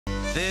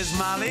There's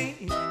Molly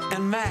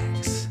and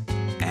Max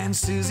and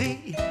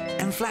Susie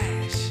and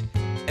Flash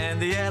and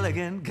the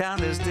elegant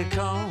Countess de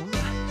Comb.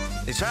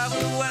 They travel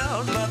the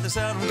world, but they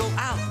seldom go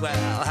out.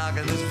 Well, how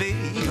can this be?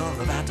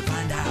 You're about to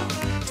find out.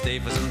 Stay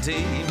for some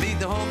tea, meet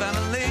the whole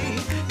family.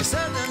 You're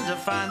certain to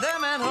find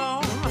them at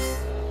home.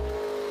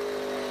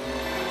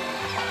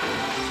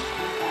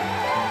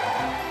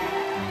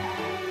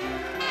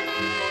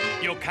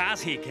 Your car's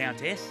here,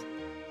 Countess.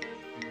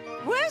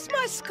 Where's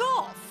my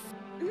scarf?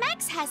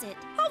 Max has it.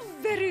 How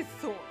very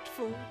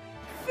thoughtful.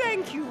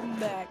 Thank you,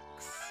 Max.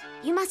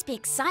 You must be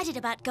excited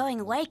about going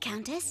away,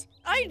 Countess.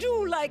 I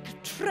do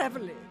like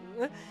travelling,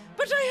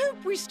 but I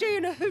hope we stay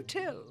in a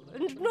hotel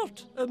and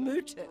not a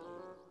motel.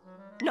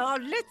 Now,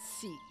 let's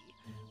see.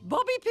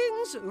 Bobby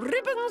pins,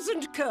 ribbons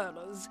and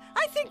curlers.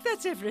 I think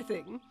that's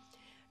everything.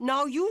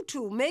 Now, you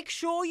two, make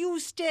sure you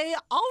stay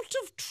out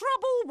of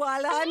trouble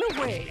while I'm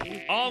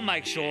away. I'll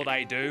make sure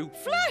they do.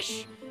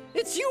 Flash,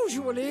 it's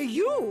usually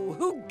you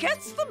who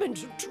gets them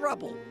into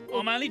trouble.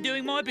 I'm only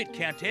doing my bit,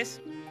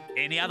 Countess.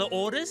 Any other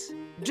orders?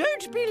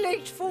 Don't be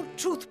late for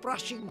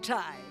toothbrushing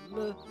time.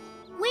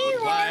 We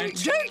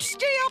won't. Don't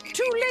stay up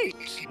too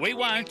late. We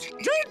won't.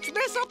 Don't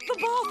mess up the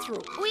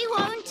bathroom. We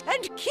won't.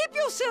 And keep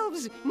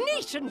yourselves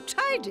neat and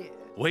tidy.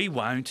 We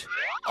won't.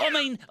 I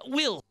mean,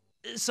 we'll.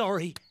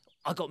 Sorry,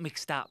 I got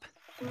mixed up.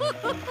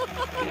 The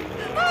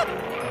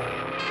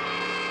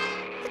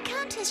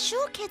Countess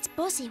sure gets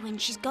bossy when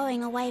she's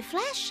going away,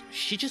 Flash.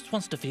 She just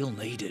wants to feel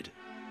needed.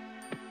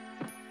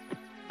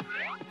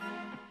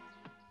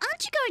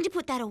 Aren't you going to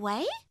put that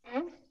away?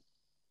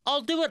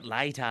 I'll do it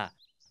later.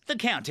 The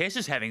Countess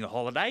is having a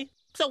holiday,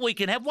 so we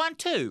can have one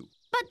too.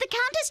 But the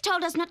Countess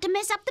told us not to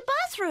mess up the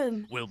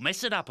bathroom. We'll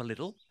mess it up a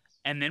little,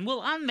 and then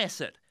we'll unmess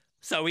it.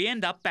 So we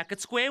end up back at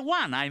square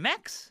one, eh,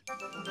 Max?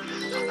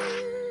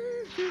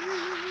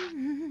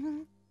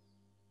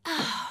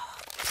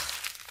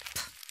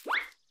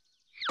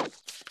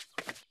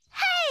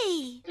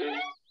 Hey!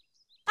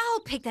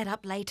 I'll pick that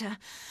up later.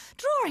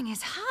 Drawing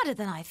is harder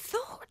than I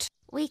thought.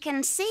 We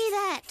can see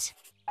that.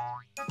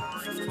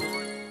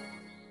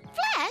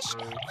 Flash,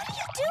 what are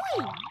you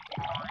doing?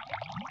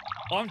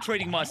 I'm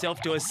treating myself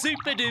to a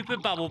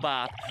super-duper bubble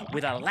bath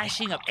with a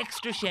lashing of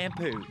extra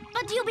shampoo.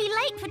 But you'll be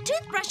late for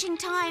toothbrushing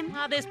time.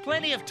 There's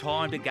plenty of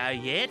time to go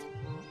yet.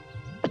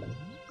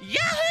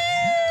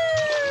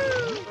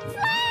 Yahoo!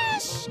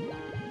 Flash!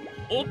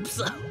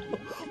 Oops.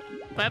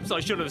 Perhaps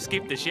I should have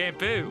skipped the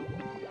shampoo.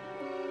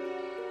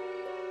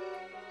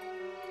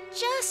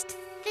 Just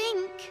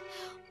think,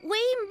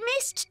 we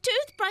missed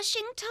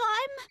toothbrushing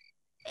time.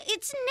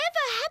 It's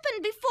never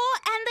happened before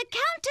and the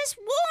Countess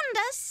warned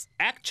us.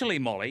 Actually,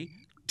 Molly,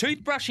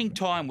 toothbrushing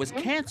time was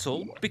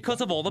cancelled because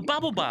of all the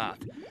bubble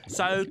bath.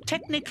 So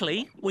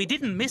technically, we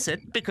didn't miss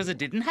it because it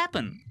didn't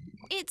happen.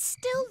 It's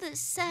still the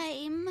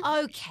same.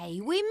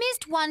 OK, we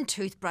missed one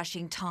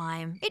toothbrushing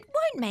time. It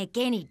won't make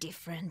any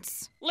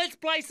difference. Let's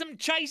play some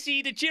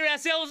chasey to cheer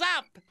ourselves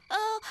up.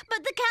 Oh,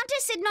 but the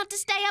Countess said not to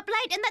stay up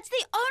late and that's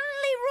the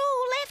only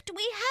rule left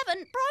we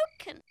haven't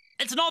broken.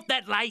 It's not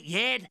that late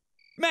yet.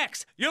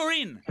 Max, you're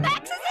in.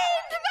 Max is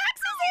in!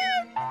 Max is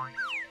in!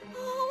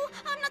 Oh,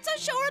 I'm not so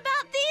sure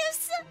about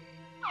this.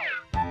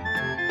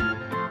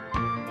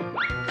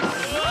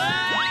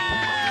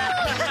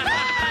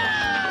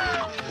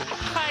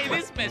 Hey,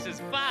 this mess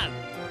is fun.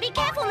 Be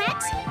careful,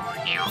 Max.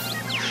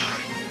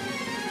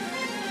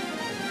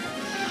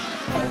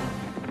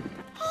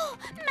 Oh,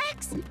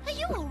 Max, are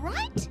you all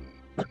right?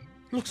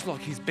 Looks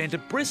like he's bent a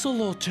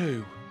bristle or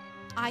two.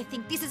 I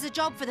think this is a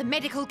job for the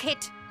medical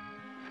kit.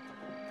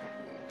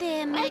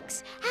 There,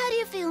 Max. How do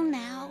you feel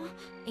now?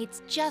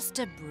 It's just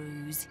a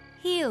bruise.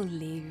 He'll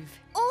live.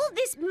 All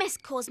this mess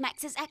caused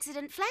Max's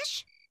accident,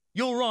 Flash.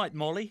 You're right,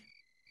 Molly.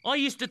 I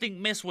used to think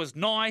mess was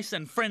nice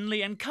and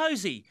friendly and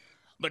cosy,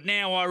 but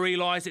now I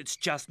realise it's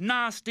just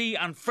nasty,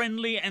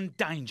 unfriendly and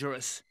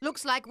dangerous.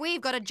 Looks like we've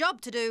got a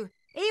job to do,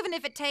 even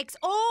if it takes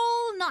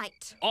all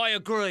night. I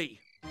agree.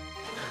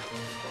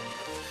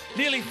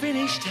 Nearly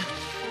finished.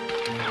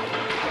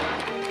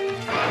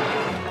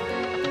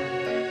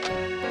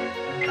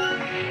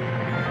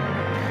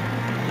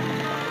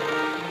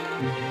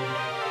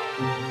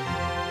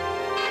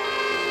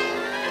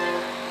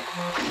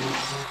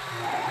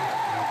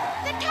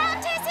 The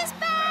Countess is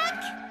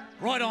back!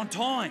 Right on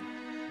time.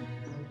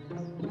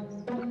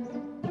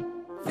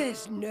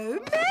 There's no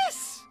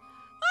mess.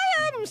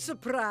 I am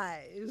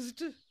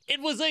surprised.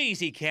 It was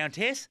easy,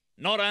 Countess.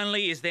 Not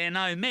only is there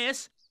no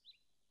mess,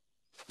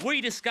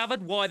 we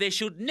discovered why there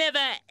should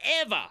never,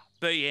 ever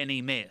be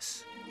any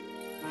mess.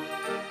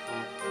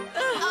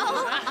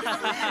 Oh.